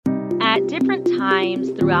different times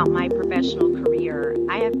throughout my professional career,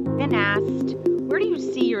 I have been asked, where do you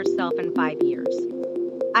see yourself in 5 years?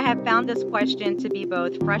 I have found this question to be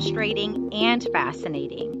both frustrating and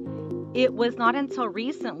fascinating. It was not until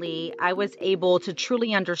recently I was able to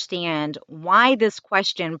truly understand why this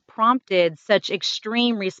question prompted such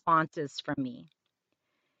extreme responses from me.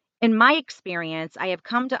 In my experience, I have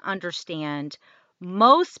come to understand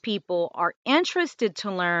most people are interested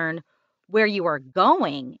to learn where you are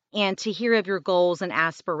going and to hear of your goals and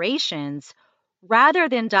aspirations rather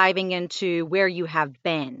than diving into where you have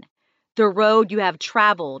been, the road you have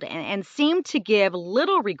traveled, and seem to give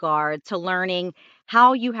little regard to learning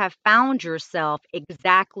how you have found yourself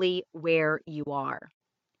exactly where you are.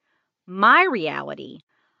 My reality,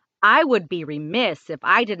 I would be remiss if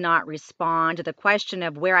I did not respond to the question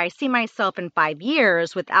of where I see myself in 5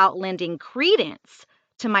 years without lending credence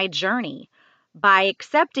to my journey by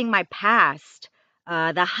accepting my past,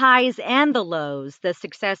 the highs and the lows, the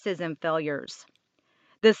successes and failures,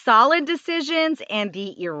 the solid decisions and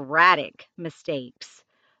the erratic mistakes,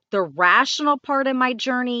 the rational part of my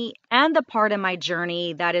journey and the part of my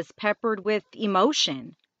journey that is peppered with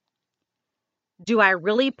emotion. Do I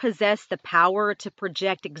really possess the power to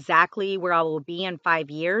project exactly where I will be in 5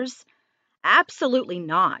 years? Absolutely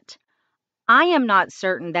not. I am not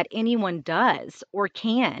certain that anyone does or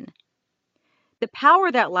can. The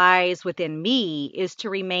power that lies within me is to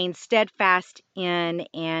remain steadfast in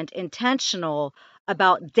and intentional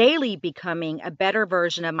about daily becoming a better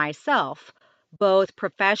version of myself, both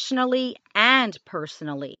professionally and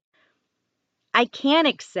personally. I can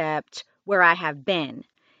accept where I have been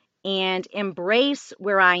and embrace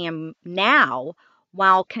where I am now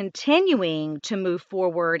while continuing to move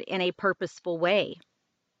forward in a purposeful way.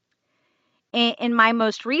 In my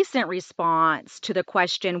most recent response to the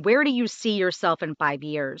question, where do you see yourself in 5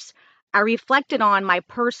 years? I reflected on my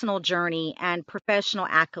personal journey and professional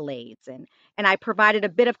accolades, and I provided a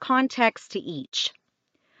bit of context to each.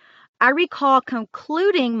 I recall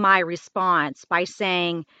concluding my response by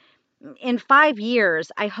saying, in 5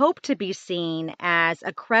 years, I hope to be seen as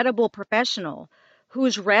a credible professional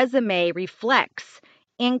whose resume reflects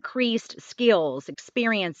increased skills,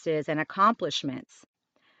 experiences, and accomplishments.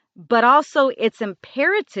 But also, it's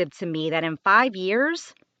imperative to me that in 5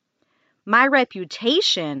 years, my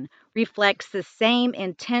reputation reflects the same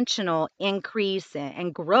intentional increase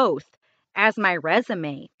and growth as my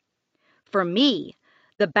resume. For me,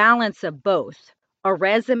 the balance of both, a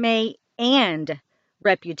resume and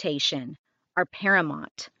reputation, are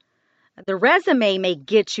paramount. The resume may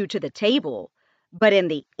get you to the table, but in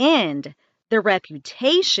the end, the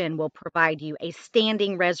reputation will provide you a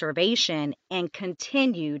standing reservation and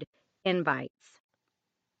continued invites.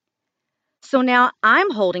 So now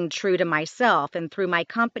I'm holding true to myself, and through my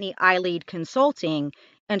company iLEAD Consulting,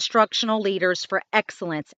 Instructional Leaders for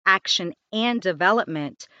Excellence, Action, and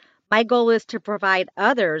Development, my goal is to provide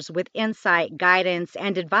others with insight, guidance,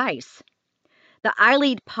 and advice. The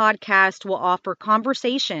iLEAD podcast will offer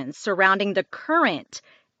conversations surrounding the current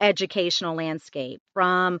educational landscape,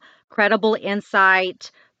 from credible insight,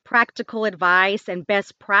 practical advice, and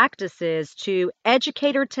best practices to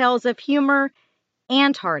educator tales of humor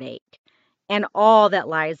and heartache, and all that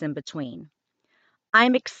lies in between.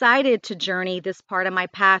 I'm excited to journey this part of my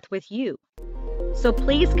path with you. So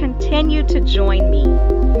please continue to join me,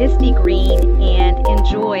 Misty Green, and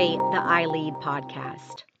enjoy the iLEAD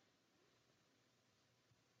podcast.